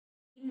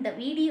இந்த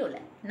வீடியோல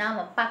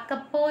நாம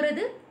பார்க்க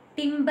போறது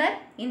timber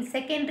in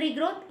secondary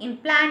growth in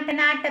plant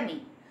anatomy.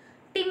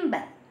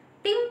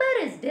 Timber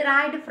is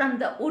derived from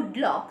the wood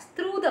logs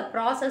through the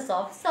process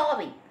of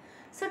sawing.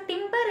 So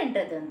timber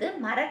என்றது வந்து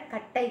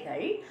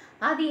மரக்கட்டைகள்.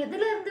 அது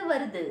எதுல இருந்து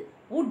வருது?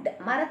 wood,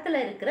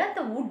 மரத்துல இருக்கிற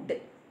அந்த wood.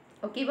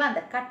 ஓகேவா,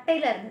 அந்த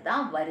கட்டையில இருந்து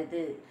தான்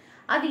வருது.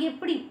 அது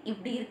எப்படி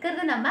இப்படி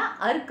இருக்கிறது நம்ம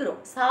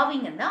அறுக்குறோம்.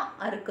 சாவிங்கன்னா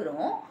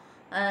அறுக்குறோம்.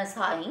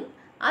 சாவிங்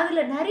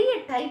அதில் நிறைய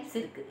டைப்ஸ்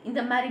இருக்குது.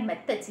 இந்த மாதிரி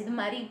மெத்தட்ஸ், இது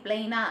மாதிரி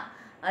பிளெயினாக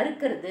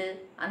அறுக்கிறது,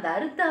 அந்த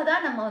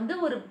அறுத்தாதான் நம்ம வந்து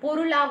ஒரு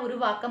பொருளாக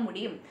உருவாக்க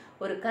முடியும்.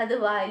 ஒரு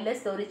கதுவா இல்லை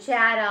ஒரு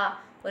சேரா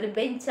ஒரு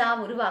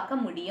பெஞ்சாக உருவாக்க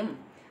முடியும்.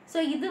 ஸோ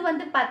இது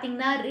வந்து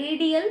பார்த்திங்கன்னா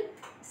ரேடியல்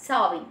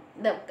சாவிங்.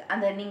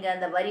 அந்த நீங்கள்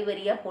அந்த வரி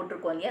வரியாக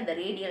போட்டிருக்கோம் இல்லையா, அந்த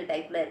ரேடியல்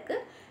டைப்பில்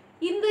இருக்குது.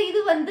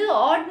 இது வந்து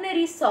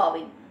ஆர்டினரி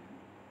சாவிங்,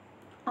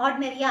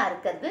 ஆர்டினரியாக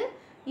இருக்கிறது.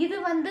 இது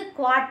வந்து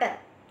குவார்ட்டர்,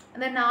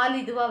 அந்த 4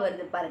 இதுவாக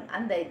வருது பாருங்கள்,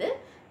 அந்த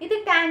இது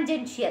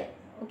டேஞ்சென்ஷியல்.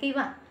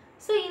 ஓகேவா,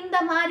 ஸோ இந்த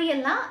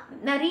மாதிரியெல்லாம்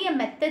நிறைய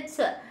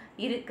மெத்தட்ஸ்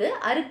இருக்குது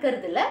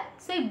அறுக்கிறதுல.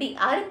 ஸோ இப்படி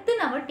அறுத்து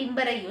நம்ம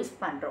டிம்பரை யூஸ்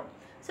பண்ணுறோம்.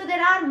 So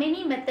there are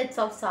many methods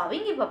of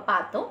சாவிங். இப்போ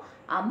பார்த்தோம்.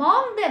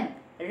 Among them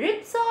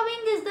rib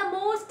சாவிங் is the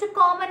most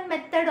common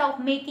method of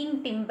making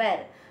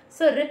timber.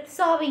 So rib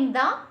சாவிங்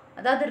தான்,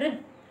 அதாவது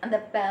ரிப் அந்த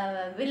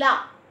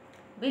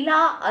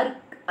விலா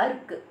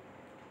அறுக்கு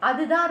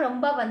அதுதான்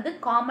ரொம்ப வந்து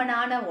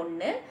காமனான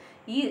ஒன்று.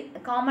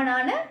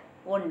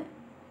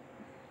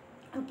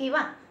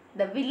 ஓகேவா,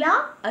 இந்த விலா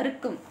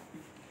அறுக்கும்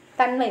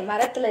தன்மை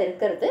மரத்தில்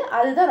இருக்கிறது,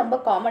 அதுதான் ரொம்ப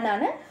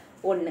காமனான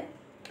ஒன்று.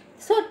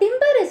 So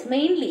timber is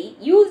mainly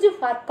used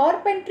for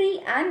carpentry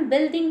and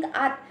building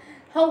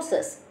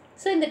houses.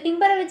 So இந்த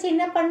டிம்பரை வச்சு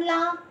என்ன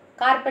பண்ணலாம்?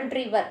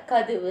 கார்பென்ட்ரி ஒர்க்,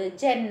 கதவு,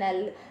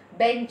 ஜன்னல்,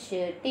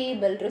 பெஞ்சு,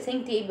 table,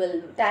 dressing table,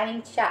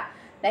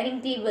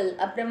 dining table,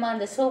 அப்புறமா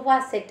அந்த சோஃபா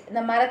செட்,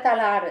 இந்த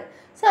மரத்தால் ஆறு.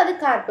 ஸோ அது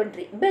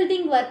கார்பென்ட்ரி.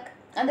 பில்டிங் ஒர்க்,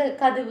 அந்த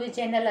கதவு,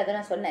 ஜன்னல்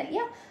அதெல்லாம் சொன்னேன்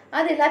இல்லையா,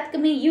 அது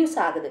எல்லாத்துக்குமே யூஸ்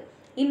ஆகுது.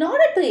 In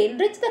order to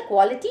enrich the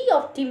quality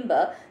of timber,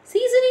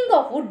 seasoning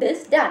of wood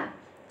is done.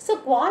 So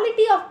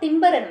quality of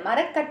timber and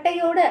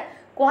மரக்கட்டையோட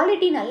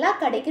quality நல்லா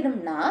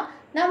கிடைக்கணும்னா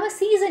நம்ம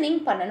சீசனிங்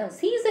பண்ணணும்.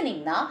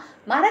 சீசனிங்னா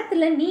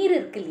மரத்தில் நீர்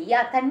இருக்கு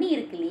இல்லையா, தண்ணி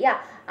இருக்கு இல்லையா,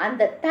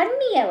 அந்த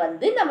தண்ணியை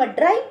வந்து நம்ம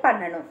ட்ரை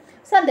பண்ணணும்.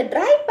 ஸோ அந்த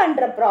ட்ரை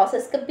பண்ணுற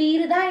ப்ராசஸ்க்கு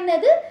பேர் தான்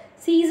என்னது?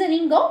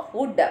 Seasoning of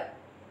would.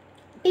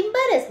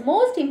 Timber is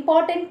most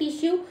important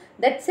tissue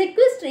that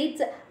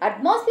sequestrates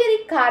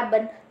atmospheric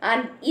carbon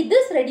and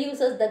this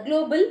reduces the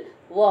global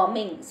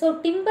warming. So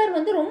timber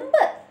வந்து ரொம்ப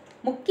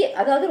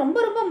அதாவது ரொம்ப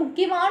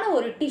முக்கியமான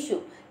ஒரு டிஷ்யூ.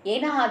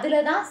 ஏன்னா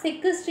அதில் தான்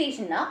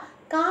செக்வஸ்ட்ரேஷன்னா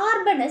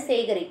கார்பனை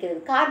சேகரிக்கிறது.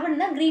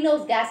 கார்பன்னா green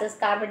house gases,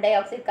 carbon di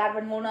oxide,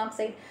 carbon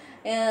monoxide,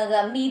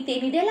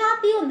 methane, இது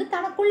எல்லாத்தையும் வந்து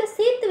தனக்குள்ளே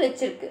சேர்த்து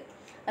வச்சிருக்கு.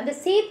 அந்த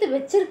சேர்த்து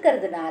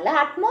வச்சிருக்கிறதுனால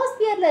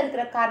அட்மாஸ்பியரில்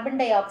இருக்கிற கார்பன்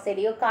டை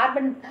ஆக்சைடையோ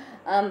கார்பன்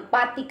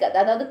பார்ட்டிகல்,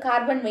 அதாவது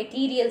கார்பன்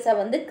மெட்டீரியல்ஸை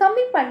வந்து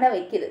கம்மி பண்ண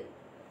வைக்குது.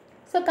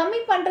 ஸோ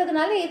கம்மி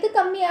பண்ணுறதுனால எது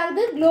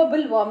கம்மியாகுது?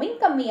 குளோபல் வார்மிங்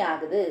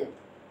கம்மியாகுது.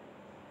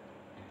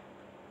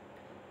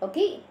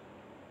 Okay,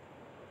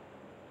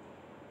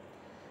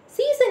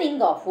 seasoning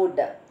of wood.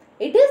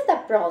 It is the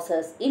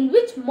process in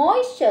which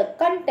moisture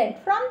content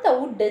from the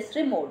wood is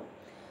removed.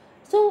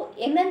 So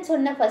என்னன்னு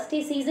சொன்ன ஃபஸ்ட்டு,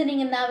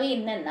 சீசனிங்னாவே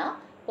என்னன்னா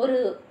ஒரு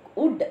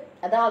wood,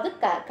 அதாவது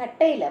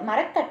கட்டையில்,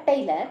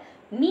 மரக்கட்டையில்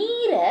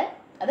நீரை,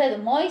 அதாவது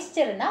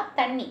மாய்ஸ்சர்னா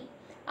தண்ணி,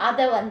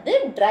 அதை வந்து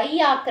ட்ரை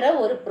ஆக்கிற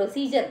ஒரு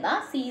ப்ரொசீஜர்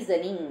தான்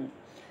seasoning.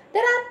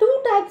 There are 2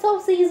 types of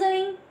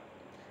seasoning: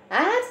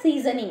 air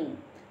seasoning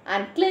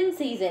and kiln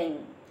seasoning.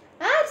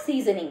 Air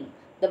seasoning,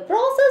 the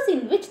process in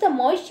which the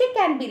moisture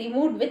can be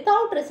removed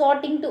without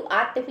resorting to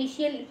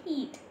artificial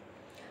heat.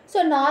 So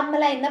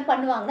நார்மலாக என்ன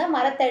பண்ணுவாங்கன்னா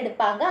மரத்தை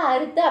எடுப்பாங்க,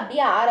 அறுத்து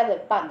அப்படியே ஆற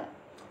வைப்பாங்க.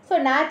 ஸோ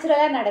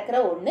நேச்சுரலாக நடக்கிற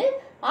ஒன்று.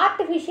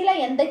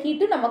 ஆர்டிஃபிஷியலாக எந்த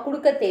ஹீட்டும் நம்ம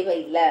கொடுக்க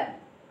தேவையில்லை.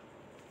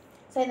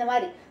 ஸோ இந்த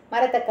மாதிரி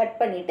மரத்தை கட்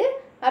பண்ணிவிட்டு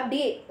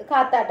அப்படியே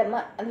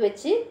காத்தாட்டமாக அது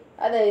வச்சு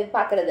அதை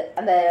பார்க்குறது,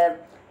 அந்த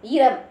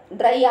ஈரம்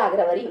ட்ரை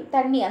ஆகிற வரையும்,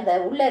 தண்ணி அந்த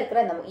உள்ளே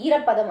இருக்கிற அந்த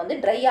ஈரப்பதம் வந்து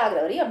ட்ரை ஆகிற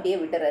வரையும் அப்படியே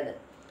விட்டுறது.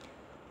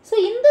 So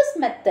in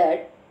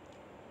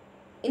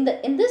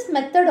this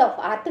method of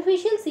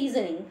artificial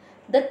seasoning,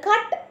 the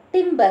cut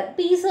timber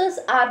pieces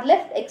are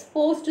left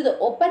exposed to the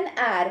open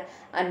air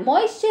and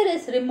moisture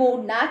is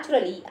removed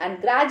naturally and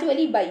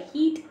gradually by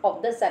heat of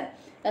the sun.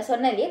 நான்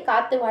சொன்னேன்,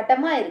 காற்று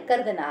வட்டமாக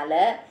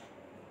இருக்கிறதுனால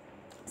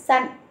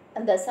Sun,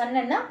 அந்த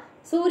chana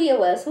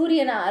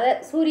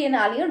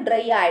சூரியனாலையும்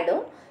try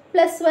ஆகிடும்,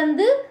 plus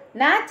வந்து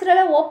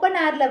நேச்சுரலாக open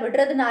ஏரில்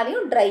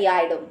விடுறதுனாலையும் ட்ரை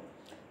ஆகிடும்.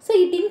 So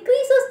it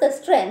increases the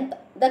strength,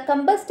 the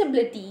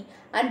combustibility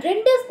and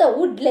renders the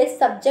wood less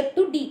subject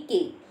to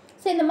decay.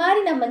 So இந்த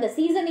மாதிரி நம்ம இந்த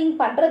சீசனிங்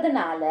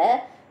பண்ணுறதுனால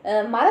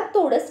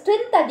மரத்தோட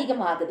ஸ்ட்ரென்த்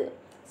அதிகமாகுது.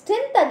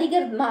 ஸ்ட்ரென்த்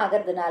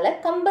அதிகமாகிறதுனால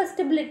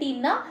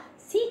கம்பஸ்டிபிலிட்டின்னா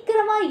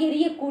சீக்கிரமாக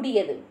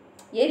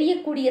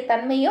எரியக்கூடிய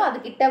தன்மையும்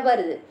அதுக்கிட்ட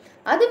வருது.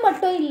 அது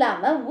மட்டும்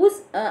இல்லாமல்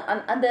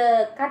அந்த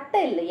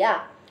கட்டை இல்லையா,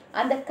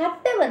 அந்த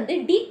கட்டை வந்து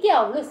டீக்கே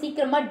அவ்வளோ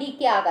சீக்கிரமாக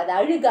டீக்கே ஆகாது,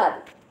 அழுகாது.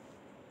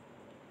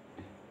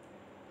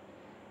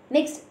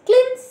 Next,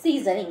 கிளின்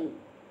seasoning.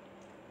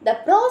 the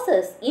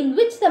process in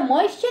which the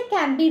moisture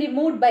can be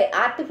removed by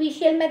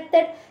artificial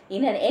method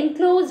in an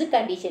enclosed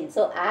condition.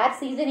 So air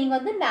seasoning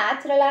வந்து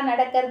நேச்சுரலா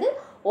நடக்கிறது,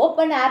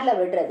 ஓப்பன் ஏர்ல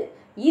விடுறது.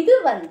 இது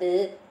வந்து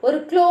ஒரு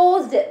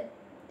க்ளோஸ்டு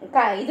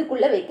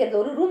இதுக்குள்ளே வைக்கிறது,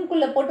 ஒரு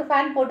ரூம்குள்ளே போட்டு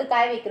ஃபேன் போட்டு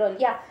காய வைக்கிறோம்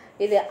இல்லையா,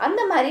 இது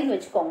அந்த மாதிரின்னு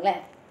வச்சுக்கோங்களேன்.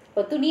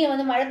 இப்போ துணியை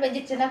வந்து மழை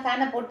பெஞ்சிச்சுன்னா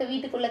ஃபேனை போட்டு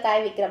வீட்டுக்குள்ளே காய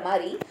வைக்கிற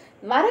மாதிரி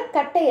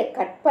மரக்கட்டையை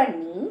கட்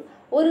பண்ணி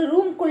ஒரு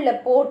ரூம்குள்ளே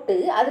போட்டு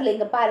அதில்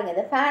இங்கே பாருங்கள்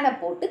இந்த ஃபேனை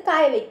போட்டு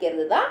காய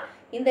வைக்கிறது தான்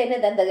இந்த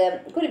என்னது அந்த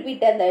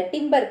குறிப்பிட்ட அந்த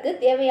டிம்பருக்கு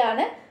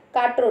தேவையான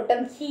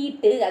காற்றோட்டம்,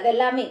 ஹீட்டு,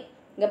 அதெல்லாமே.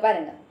 இங்கே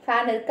பாருங்கள்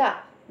ஃபேன் இருக்கா,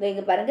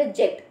 இங்கே பாருங்கள்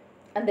ஜெட்,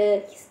 அந்த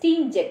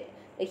ஸ்டீம் ஜெட்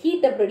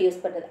ஹீட்டை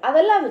ப்ரொடியூஸ் பண்ணுறது,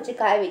 அதெல்லாம் வச்சு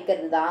காய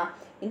வைக்கிறது தான்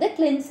இந்த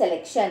kiln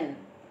selection.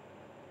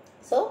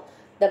 So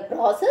the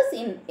process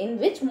in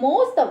which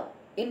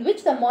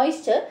the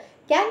moisture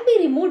can be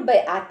removed by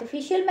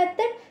artificial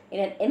method in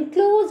an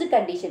enclosed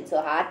condition. So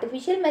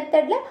artificial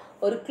methodல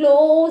ஒரு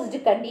closed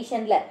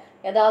conditionல,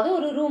 அதாவது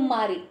ஒரு ரூம்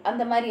மாதிரி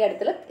அந்த மாதிரி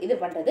இடத்துல இது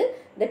பண்ணுறது.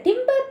 The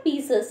timber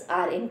pieces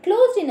are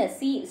enclosed in a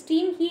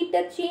steam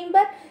heater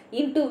chamber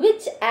into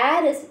which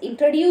air is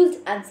introduced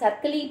and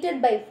circulated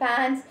by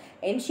fans,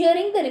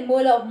 ensuring the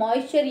removal of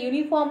moisture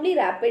uniformly,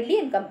 rapidly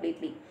and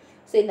completely.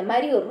 So இந்த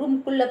மாதிரி ஒரு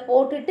ரூமுக்குள்ளே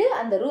போட்டுட்டு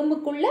அந்த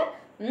ரூமுக்குள்ளே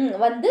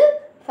வந்து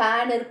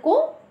ஃபேன்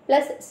இருக்கும்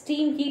ப்ளஸ்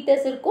ஸ்டீம்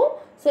ஹீட்டர்ஸ் இருக்கும்.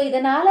 ஸோ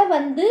இதனால்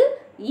வந்து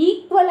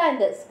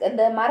ஈக்குவலாக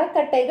இந்த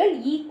மரக்கட்டைகள்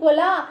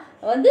ஈக்குவலாக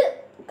வந்து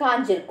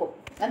காஞ்சிருக்கும்,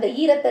 அந்த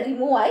ஈரத்தை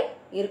ரிமூவ் ஆகி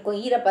இருக்கும்,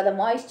 ஈரப்பத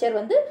மாய்ஸ்சர்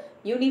வந்து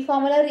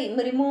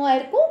யூனிஃபார்மில் ரிமூவ்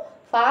ஆகிருக்கும்,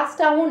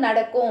 ஃபாஸ்ட்டாகவும்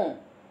நடக்கும்.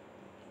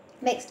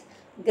 Next,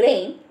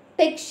 grain,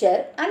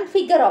 texture and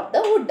figure of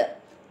the would.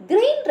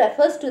 Grain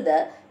refers to the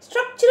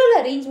structural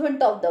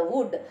arrangement of the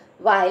wood,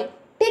 while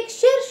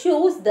texture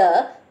shows the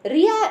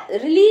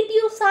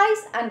relative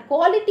size and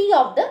quality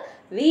of the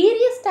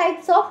various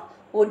types of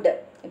wood.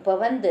 இப்போ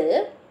வந்து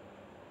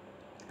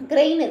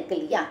grain இருக்கு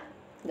இல்லையா,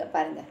 இங்கே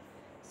பாருங்கள்.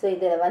 So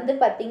இதில் வந்து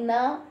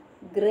பார்த்திங்கன்னா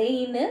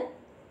கிரெயினு,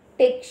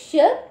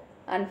 texture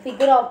and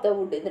figure of the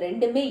would, இது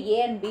ரெண்டுமே ஏ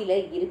அண்ட் பியில்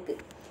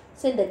இருக்குது.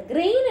 ஸோ இந்த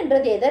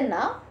கிரெயின்ன்றது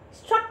எதுன்னா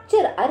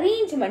structure,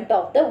 arrangement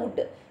of the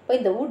would. இப்போ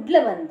இந்த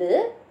வுட்டில் வந்து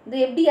இது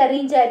எப்படி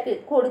அரேஞ்ச் ஆகிருக்கு,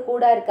 கோடு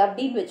கோடாக இருக்குது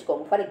அப்படின்னு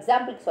வச்சுக்கோங்க, ஃபார்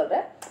எக்ஸாம்பிளுக்கு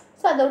சொல்கிறேன்.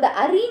 ஸோ அதோட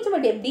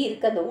அரேஞ்ச்மெண்ட் எப்படி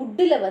இருக்குது, அந்த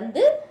வுட்டில்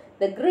வந்து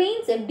இந்த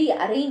கிரெயின்ஸ் எப்படி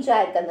அரேஞ்ச்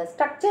ஆகிருக்கு, அந்த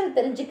ஸ்ட்ரக்சர்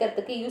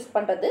தெரிஞ்சுக்கிறதுக்கு யூஸ்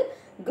பண்ணுறது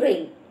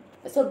கிரெயின்.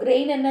 ஸோ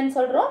கிரெயின் என்னன்னு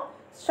சொல்கிறோம்,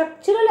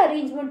 structural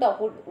arrangement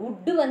of would.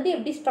 Wood வந்து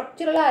எப்படி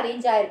ஸ்ட்ரக்சரலாக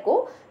அரேஞ்ச் ஆகிருக்கோ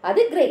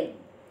அது கிரெயின்.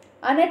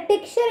 ஆனால்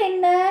டெக்ஸ்சர்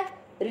என்ன,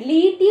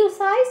 relative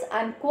size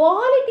and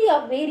quality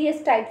of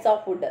various types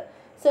of would.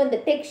 So இந்த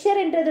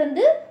டெக்ஸ்சர்ன்றது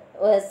வந்து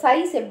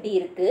சைஸ் எப்படி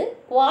இருக்குது,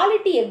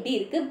 குவாலிட்டி எப்படி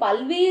இருக்குது,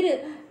 பல்வேறு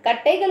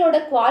கட்டைகளோட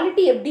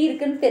குவாலிட்டி எப்படி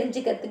இருக்குன்னு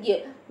தெரிஞ்சுக்கிறதுக்கு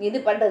இது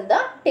பண்ணுறது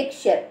தான்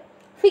texture.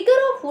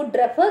 Figure of would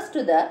refers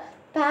to the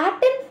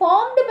pattern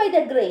formed by the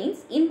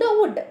grains in the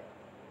would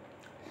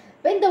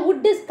when the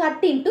wood is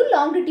cut into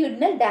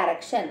longitudinal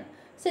direction.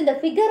 So இந்த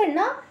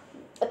ஃபிகர்னா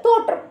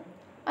தோற்றம்,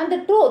 அந்த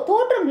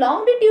தோற்றம்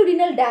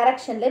லாங்கிடியூடினல்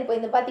டைரக்ஷனில். இப்போ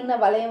இந்த பார்த்திங்கன்னா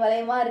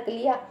வளையமாக இருக்கு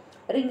இல்லையா,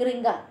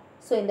 ரிங்காக.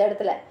 ஸோ இந்த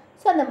இடத்துல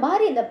ஸோ அந்த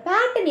மாதிரி இந்த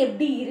பேட்டர்ன்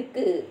எப்படி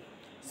இருக்குது,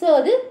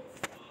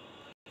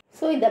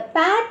 ஸோ இந்த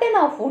பேட்டர்ன்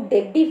ஆஃப் வுட்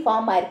எப்படி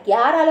ஃபார்ம் ஆகிருக்கு,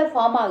 யாரால்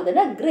ஃபார்ம்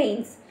ஆகுதுன்னா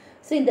கிரெயின்ஸ்.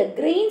 ஸோ இந்த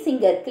கிரெயின்ஸ்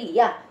இங்கே இருக்கு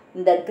இல்லையா,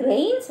 இந்த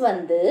கிரெயின்ஸ்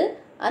வந்து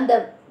அந்த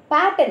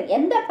பேட்டர்ன்,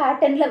 எந்த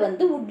பேட்டர்னில்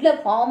வந்து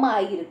வுட்டில் ஃபார்ம்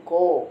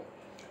ஆகிருக்கோ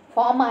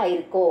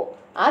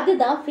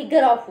அதுதான்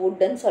ஃபிகர் ஆஃப்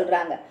வுட்ன்னு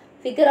சொல்கிறாங்க.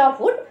 Figure of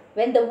would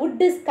when the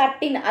wood is cut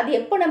in, அது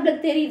எப்போ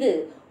நம்மளுக்கு தெரியுது,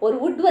 ஒரு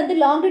வுட் வந்து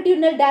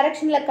லாங்கிடியூடினல்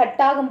டைரக்ஷனில்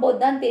கட் ஆகும்போது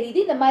தான் தெரியுது.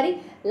 இந்த மாதிரி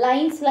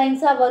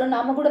லைன்ஸாக வரும்,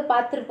 நாம் கூட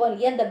பார்த்துருப்போம்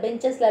இல்லையா, இந்த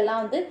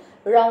பெஞ்சஸ்லலாம் வந்து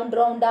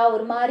ரவுண்டாக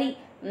ஒரு மாதிரி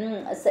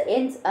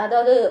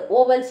அதாவது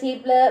ஓவல்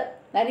ஷேப்பில்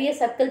நிறைய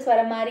சர்க்கிள்ஸ்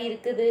வர மாதிரி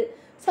இருக்குது.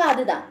 ஸோ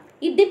அதுதான்,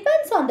 it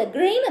depends on the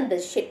grain and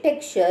the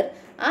texture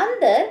and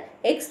the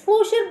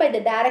exposure by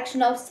the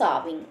direction of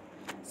sawing.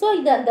 So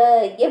இது அந்த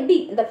எப்படி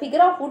இந்த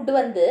ஃபிகர் ஆஃப் வுட்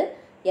வந்து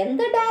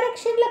எந்த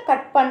டைரக்ஷனில்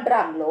கட்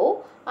பண்ணுறாங்களோ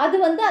அது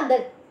வந்து அந்த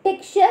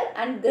டெக்ஸ்சர்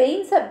அண்ட்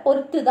கிரெயின்ஸை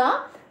பொறுத்து தான்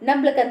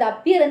நம்மளுக்கு அந்த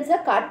அப்பியரன்ஸை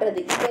காட்டுறது.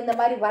 இப்போ இந்த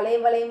மாதிரி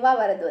வளைவாக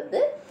வர்றது வந்து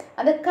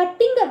அந்த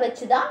கட்டிங்கை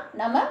வச்சு தான்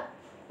நம்ம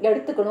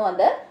எடுத்துக்கணும்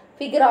அந்த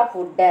ஃபிகர் ஆஃப்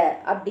வுட்டை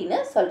அப்படின்னு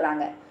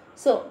சொல்கிறாங்க.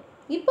 ஸோ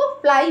இப்போ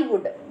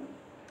plywood,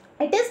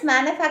 it is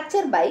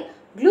manufactured by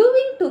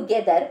gluing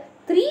together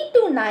 3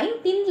 to 9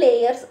 thin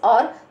layers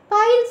or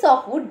piles of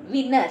wood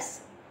veneers.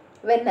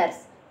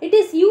 It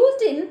is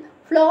used in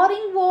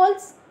flooring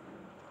walls,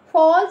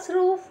 false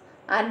roof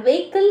and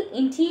vehicle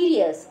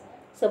interiors.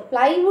 So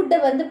plywood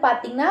வந்து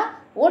பார்த்திங்கன்னா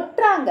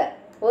ஒட்டுறாங்க,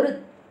 ஒரு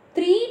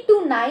 3 to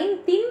 9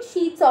 thin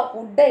sheets of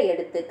wood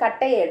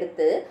கட்டையை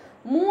எடுத்து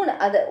 3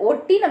 அதை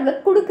ஒட்டி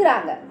நம்மளுக்கு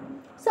கொடுக்குறாங்க.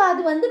 So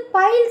அது வந்து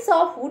பைல்ஸ்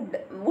ஆஃப்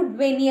வுட்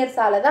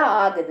வெனியர்ஸால் தான்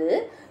ஆகுது.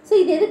 ஸோ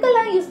இது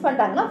எதுக்கெல்லாம் யூஸ்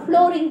பண்ணுறாங்கன்னா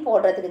ஃப்ளோரிங்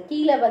போடுறதுக்கு,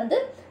 கீழே வந்து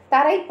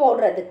தரை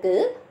போடுறதுக்கு,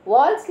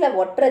 வால்ஸில்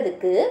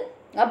ஒட்டுறதுக்கு,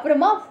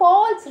 அப்புறமா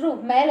ஃபால்ஸ்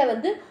ரூஃப் மேலே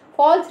வந்து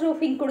ஃபால்ஸ்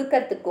ரூஃபிங்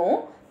கொடுக்கறதுக்கும்,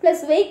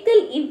 ப்ளஸ்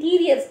வெஹிக்கிள்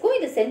இன்டீரியர்ஸ்க்கும்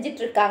இது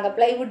செஞ்சிட்ருக்காங்க,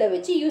 ப்ளைவுட்டை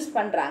வச்சு யூஸ்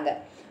பண்ணுறாங்க.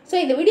 ஸோ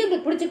இந்த வீடியோ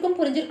உங்களுக்கு பிடிச்சிருக்கும்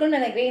புரிஞ்சிருக்கும்னு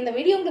நினைக்கிறேன். இந்த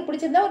வீடியோ உங்களுக்கு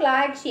பிடிச்சிருந்தா ஒரு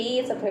like,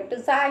 share, subscribe to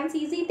science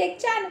easy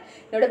tech channel.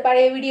 என்னோட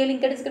பழைய வீடியோ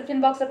லிங்க்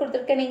டிஸ்கிரிப்ஷன் பாக்ஸில்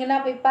கொடுத்துருக்கேன். நீங்கள்னா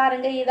போய்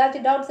பாருங்கள்.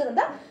 ஏதாச்சும் டவுட்ஸ்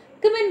இருந்தால்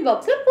கமெண்ட்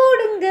பாக்ஸில்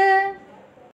போடுங்க.